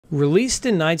Released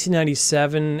in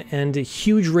 1997 and a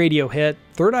huge radio hit,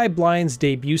 Third Eye Blind's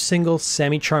debut single,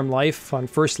 Semi-Charmed Life, on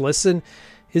first listen,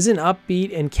 is an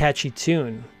upbeat and catchy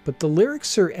tune, but the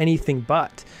lyrics are anything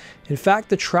but. In fact,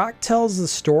 the track tells the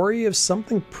story of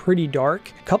something pretty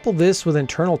dark. Couple this with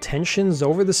internal tensions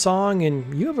over the song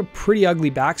and you have a pretty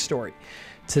ugly backstory.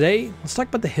 Today, let's talk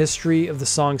about the history of the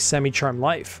song Semi-Charmed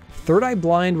Life. Third Eye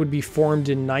Blind would be formed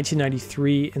in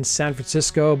 1993 in San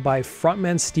Francisco by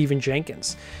frontman Stephan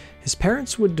Jenkins. His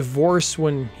parents would divorce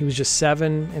when he was just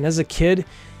 7, and as a kid,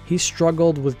 he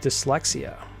struggled with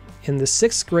dyslexia. In the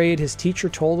 6th grade, his teacher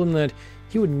told him that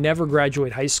he would never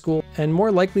graduate high school, and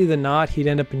more likely than not, he'd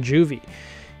end up in juvie.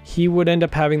 He would end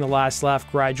up having the last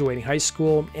laugh graduating high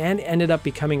school, and ended up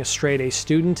becoming a straight A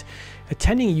student,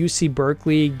 attending UC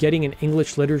Berkley, getting an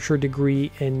English literature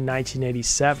degree in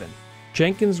 1987.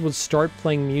 Jenkins would start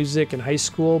playing music in high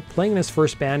school, playing in his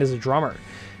first band as a drummer.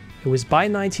 It was by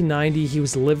 1990 he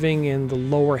was living in the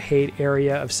Lower Haight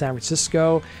area of San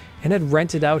Francisco and had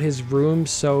rented out his room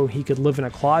so he could live in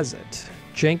a closet.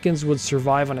 Jenkins would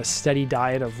survive on a steady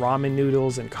diet of ramen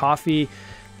noodles and coffee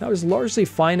that was largely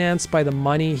financed by the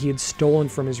money he had stolen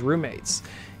from his roommates.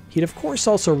 He'd of course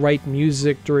also write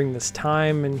music during this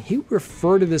time, and he would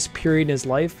refer to this period in his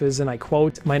life as, and I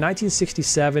quote, "my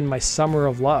 1967, my summer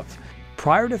of love."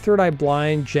 Prior to Third Eye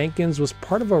Blind, Jenkins was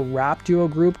part of a rap duo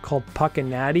group called Puck and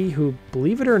Natty, who,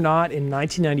 believe it or not, in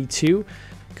 1992,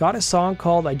 got a song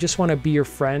called "I Just Want to Be Your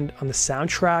Friend" on the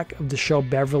soundtrack of the show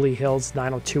Beverly Hills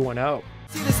 90210.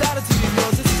 See this attitude of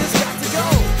yours, it's just got to go.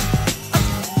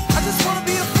 I just want to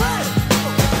be a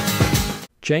friend.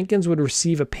 Jenkins would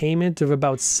receive a payment of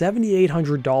about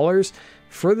 $7,800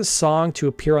 for the song to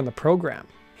appear on the program.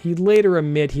 He'd later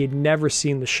admit he had never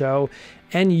seen the show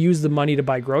and used the money to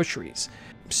buy groceries.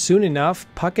 Soon enough,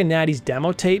 Puck and Natty's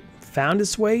demo tape found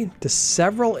its way to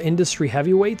several industry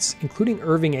heavyweights, including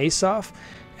Irving Azoff,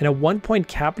 and at one point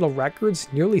Capitol Records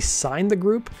nearly signed the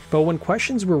group. But when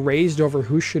questions were raised over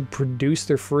who should produce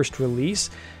their first release,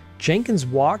 Jenkins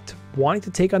walked, wanting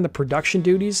to take on the production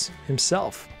duties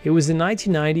himself. It was in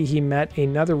 1990 he met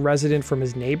another resident from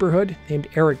his neighborhood named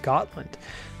Eric Gotland.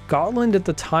 Gotland at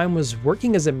the time was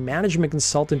working as a management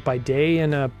consultant by day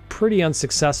and a pretty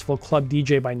unsuccessful club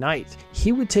DJ by night.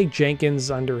 He would take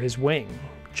Jenkins under his wing.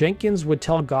 Jenkins would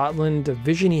tell Gotland a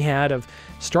vision he had of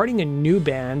starting a new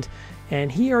band,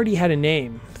 and he already had a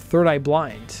name, Third Eye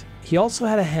Blind. He also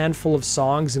had a handful of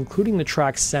songs, including the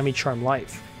track Semi-Charmed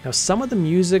Life. Now, some of the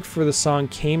music for the song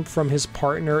came from his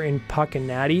partner in Puck and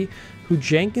Natty, who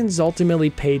Jenkins ultimately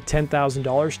paid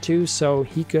 $10,000 to so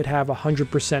he could have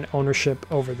 100% ownership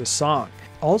over the song.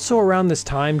 Also around this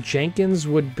time, Jenkins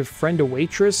would befriend a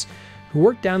waitress who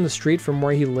worked down the street from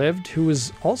where he lived, who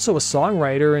was also a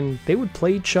songwriter, and they would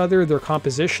play each other their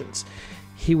compositions.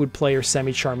 He would play her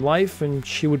Semi-Charmed Life, and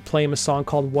she would play him a song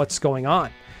called What's Going On.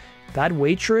 That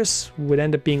waitress would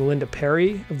end up being Linda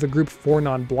Perry of the group Four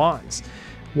Non Blondes.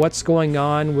 What's Going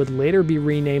On would later be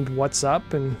renamed What's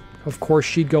Up, and of course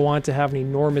she'd go on to have an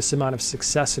enormous amount of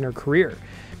success in her career.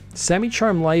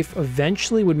 Semi-Charmed Life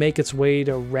eventually would make its way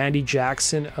to Randy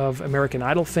Jackson of American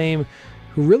Idol fame,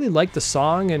 who really liked the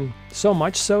song, and so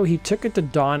much so he took it to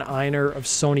Don Einer of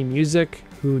Sony Music,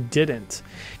 who didn't.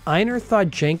 Einer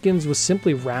thought Jenkins was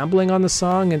simply rambling on the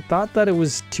song and thought that it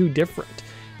was too different.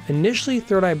 Initially,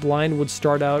 Third Eye Blind would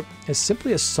start out as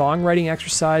simply a songwriting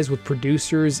exercise with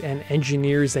producers and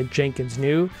engineers that Jenkins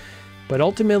knew, but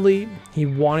ultimately, he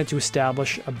wanted to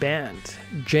establish a band.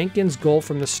 Jenkins' goal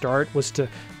from the start was to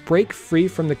break free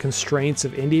from the constraints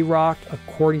of indie rock,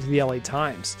 according to the LA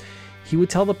Times. He would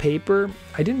tell the paper,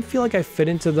 "I didn't feel like I fit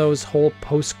into those whole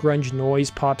post-grunge noise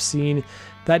pop scene,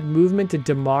 that movement to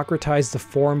democratize the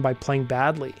form by playing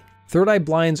badly." Third Eye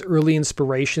Blind's early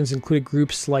inspirations included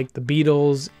groups like the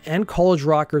Beatles and college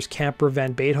rockers Camper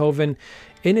Van Beethoven,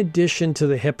 in addition to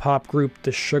the hip-hop group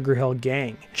the Sugar Hill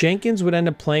Gang. Jenkins would end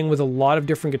up playing with a lot of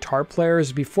different guitar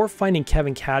players before finding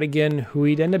Kevin Cadigan, who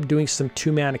he'd end up doing some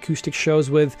two-man acoustic shows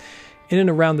with in and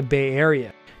around the Bay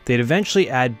Area. They'd eventually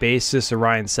add bassist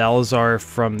Orion Salazar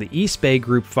from the East Bay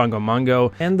group Fungo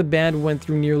Mungo, and the band went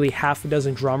through nearly half a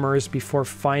dozen drummers before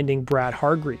finding Brad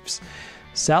Hargreaves.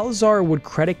 Salazar would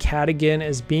credit Cadigan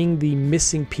as being the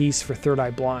missing piece for Third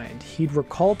Eye Blind. He'd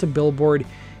recall to Billboard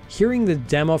hearing the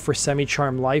demo for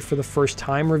Semi-Charmed Life for the first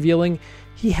time, revealing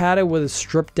he had it with a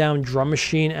stripped-down drum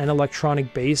machine and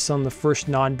electronic bass on the first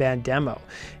non-band demo.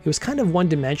 It was kind of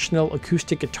one-dimensional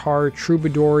acoustic guitar,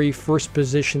 troubadour-y, first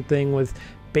position thing with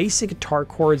basic guitar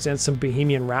chords and some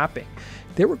bohemian rapping.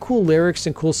 There were cool lyrics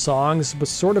and cool songs, but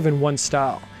sort of in one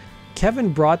style.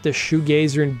 Kevin brought the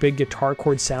shoegazer and big guitar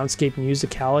chord soundscape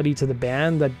musicality to the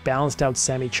band that balanced out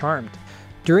Semi-Charmed.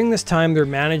 During this time, their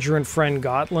manager and friend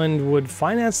Gotland would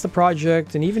finance the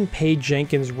project and even pay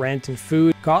Jenkins rent and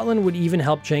food. Gotland would even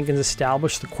help Jenkins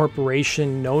establish the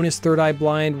corporation known as Third Eye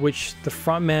Blind, which the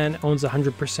frontman owns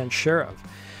 100% share of.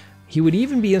 He would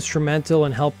even be instrumental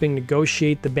in helping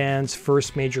negotiate the band's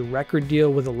first major record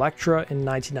deal with Elektra in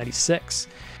 1996.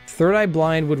 Third Eye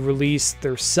Blind would release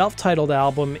their self-titled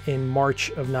album in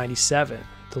March of '97.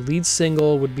 The lead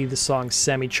single would be the song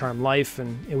Semi-Charmed Life,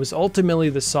 and it was ultimately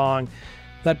the song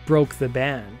that broke the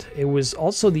band. It was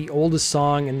also the oldest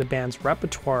song in the band's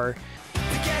repertoire.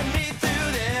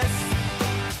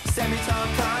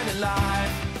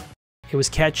 It was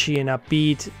catchy and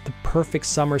upbeat, the perfect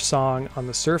summer song on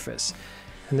the surface.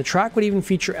 And the track would even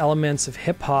feature elements of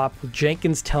hip-hop, with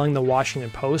Jenkins telling the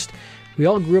Washington Post, "We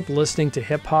all grew up listening to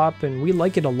hip-hop and we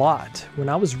like it a lot. When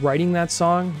I was writing that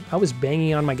song, I was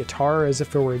banging on my guitar as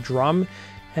if it were a drum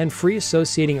and free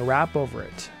associating a rap over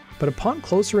it. But upon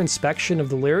closer inspection of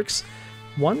the lyrics,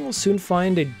 one will soon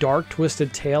find a dark,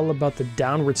 twisted tale about the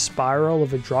downward spiral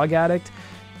of a drug addict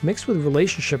mixed with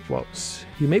relationship woes.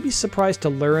 You may be surprised to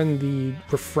learn the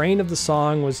refrain of the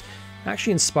song was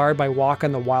actually inspired by Walk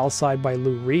on the Wild Side by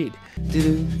Lou Reed.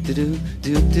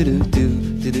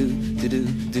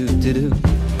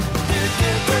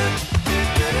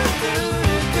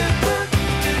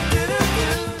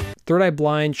 Third Eye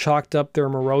Blind chalked up their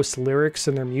morose lyrics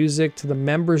and their music to the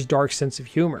members' dark sense of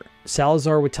humor.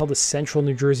 Salazar would tell the Central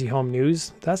New Jersey Home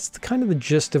News, "That's kind of the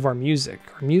gist of our music.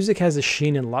 Our music has a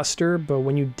sheen and luster, but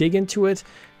when you dig into it,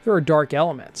 there are dark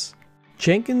elements."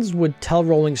 Jenkins would tell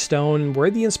Rolling Stone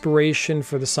where the inspiration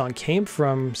for the song came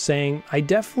from, saying, "I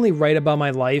definitely write about my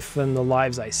life and the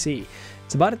lives I see.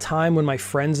 It's about a time when my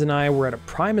friends and I were at a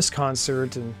Primus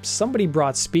concert and somebody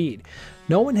brought speed.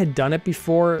 No one had done it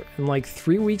before, and like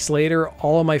 3 weeks later,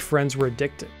 all of my friends were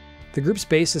addicted." The group's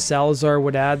bassist Salazar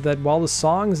would add that while the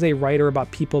songs they write are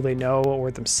about people they know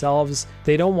or themselves,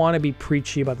 they don't want to be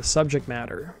preachy about the subject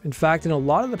matter. In fact, in a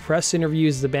lot of the press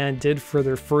interviews the band did for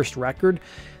their first record,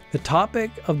 the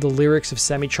topic of the lyrics of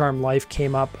Semi-Charmed Life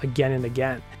came up again and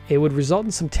again. It would result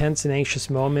in some tense and anxious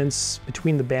moments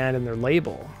between the band and their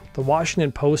label. The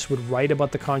Washington Post would write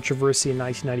about the controversy in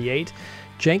 1998.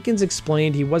 Jenkins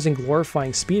explained he wasn't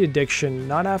glorifying speed addiction,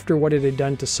 not after what it had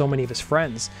done to so many of his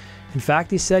friends. In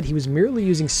fact, he said he was merely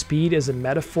using speed as a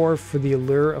metaphor for the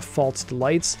allure of false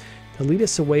delights that lead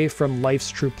us away from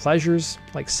life's true pleasures,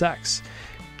 like sex.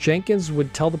 Jenkins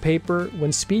would tell the paper,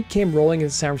 "When speed came rolling in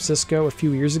San Francisco a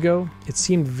few years ago, it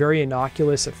seemed very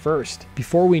innocuous at first.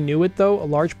 Before we knew it though, a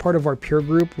large part of our peer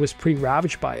group was pretty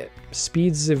ravaged by it.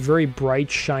 Speed's a very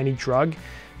bright, shiny drug,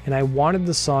 and I wanted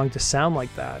the song to sound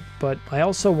like that, but I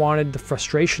also wanted the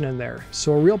frustration in there,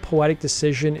 so a real poetic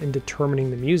decision in determining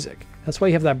the music. That's why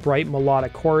you have that bright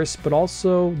melodic chorus, but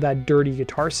also that dirty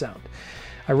guitar sound."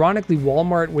 Ironically,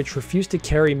 Walmart, which refused to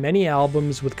carry many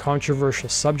albums with controversial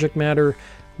subject matter,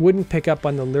 wouldn't pick up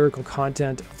on the lyrical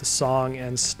content of the song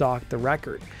and stock the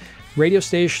record. Radio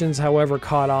stations, however,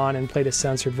 caught on and played a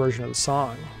censored version of the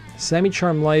song.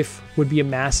 Semi-Charmed Life would be a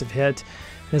massive hit,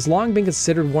 and has long been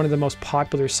considered one of the most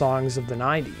popular songs of the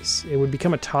 90s. It would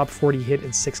become a top 40 hit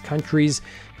in 6 countries,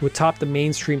 it would top the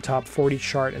mainstream top 40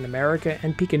 chart in America,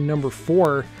 and peak at number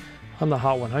 4 on the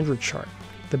Hot 100 chart.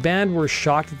 The band were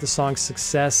shocked at the song's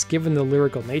success given the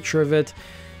lyrical nature of it,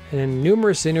 and in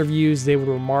numerous interviews they would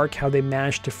remark how they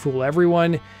managed to fool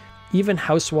everyone, even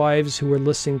housewives who were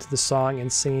listening to the song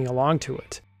and singing along to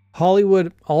it.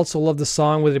 Hollywood also loved the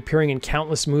song, with it appearing in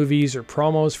countless movies or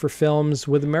promos for films,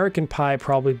 with American Pie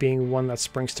probably being one that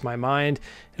springs to my mind.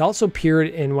 It also appeared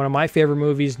in one of my favorite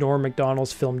movies, Norm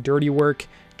Macdonald's film Dirty Work.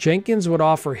 Jenkins would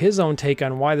offer his own take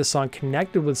on why the song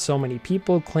connected with so many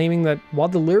people, claiming that while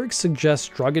the lyrics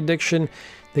suggest drug addiction,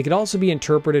 they could also be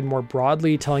interpreted more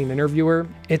broadly, telling the interviewer,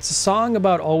 "It's a song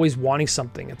about always wanting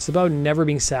something. It's about never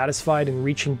being satisfied and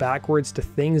reaching backwards to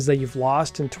things that you've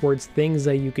lost and towards things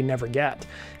that you can never get.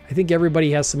 I think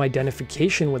everybody has some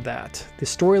identification with that. The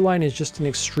storyline is just an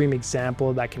extreme example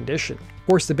of that condition." Of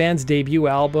course, the band's debut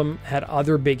album had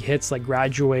other big hits like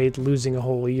Graduate, Losing a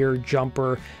Whole Year,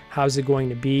 Jumper, How's It Going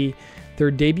to Be?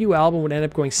 Their debut album would end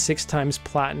up going 6 times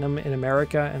platinum in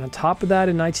America, and on top of that,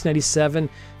 in 1997,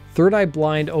 Third Eye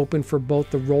Blind opened for both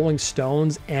the Rolling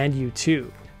Stones and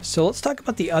U2. So let's talk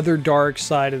about the other dark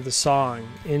side of the song.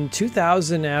 In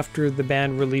 2000, after the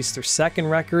band released their second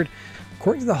record,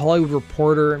 according to the Hollywood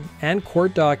Reporter and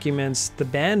court documents, the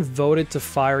band voted to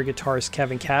fire guitarist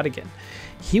Kevin Cadigan.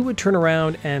 He would turn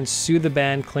around and sue the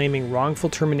band, claiming wrongful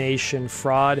termination,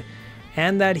 fraud,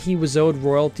 and that he was owed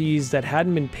royalties that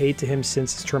hadn't been paid to him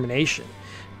since his termination.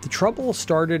 The trouble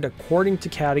started, according to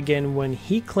Cadigan, when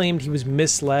he claimed he was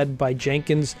misled by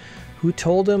Jenkins, who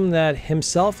told him that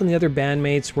himself and the other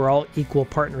bandmates were all equal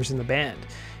partners in the band.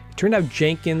 It turned out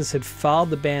Jenkins had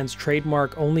filed the band's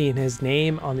trademark only in his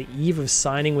name on the eve of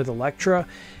signing with Elektra,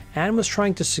 and was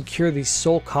trying to secure the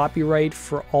sole copyright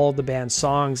for all of the band's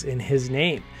songs in his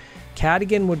name.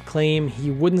 Cadogan would claim he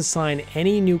wouldn't sign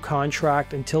any new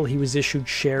contract until he was issued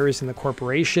shares in the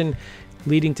corporation,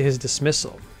 leading to his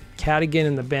dismissal. Cadogan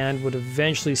and the band would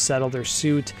eventually settle their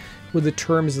suit, with the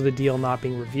terms of the deal not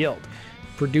being revealed.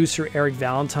 Producer Eric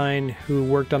Valentine, who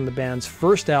worked on the band's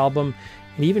first album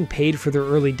and even paid for their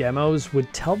early demos,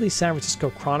 would tell the San Francisco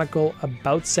Chronicle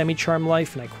about Semi-Charmed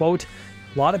Life, and I quote,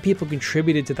 "A lot of people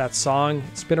contributed to that song.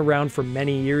 It's been around for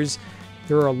many years.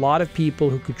 There are a lot of people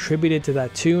who contributed to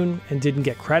that tune and didn't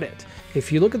get credit."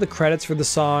 If you look at the credits for the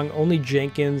song, only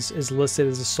Jenkins is listed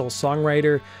as a sole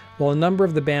songwriter, while a number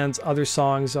of the band's other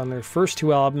songs on their first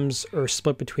two albums are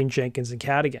split between Jenkins and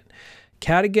Cadogan.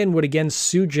 Cadogan would again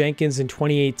sue Jenkins in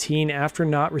 2018 after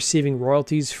not receiving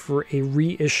royalties for a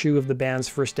reissue of the band's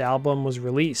first album was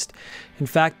released. In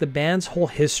fact, the band's whole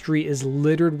history is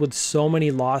littered with so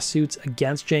many lawsuits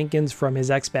against Jenkins from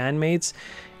his ex-bandmates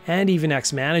and even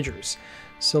ex-managers.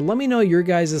 So let me know your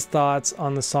guys' thoughts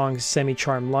on the song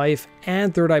Semi-Charmed Life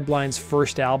and Third Eye Blind's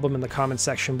first album in the comments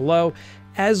section below.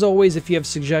 As always, if you have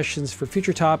suggestions for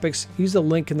future topics, use the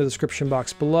link in the description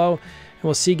box below, and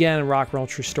we'll see you again in Rock and Roll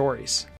True Stories.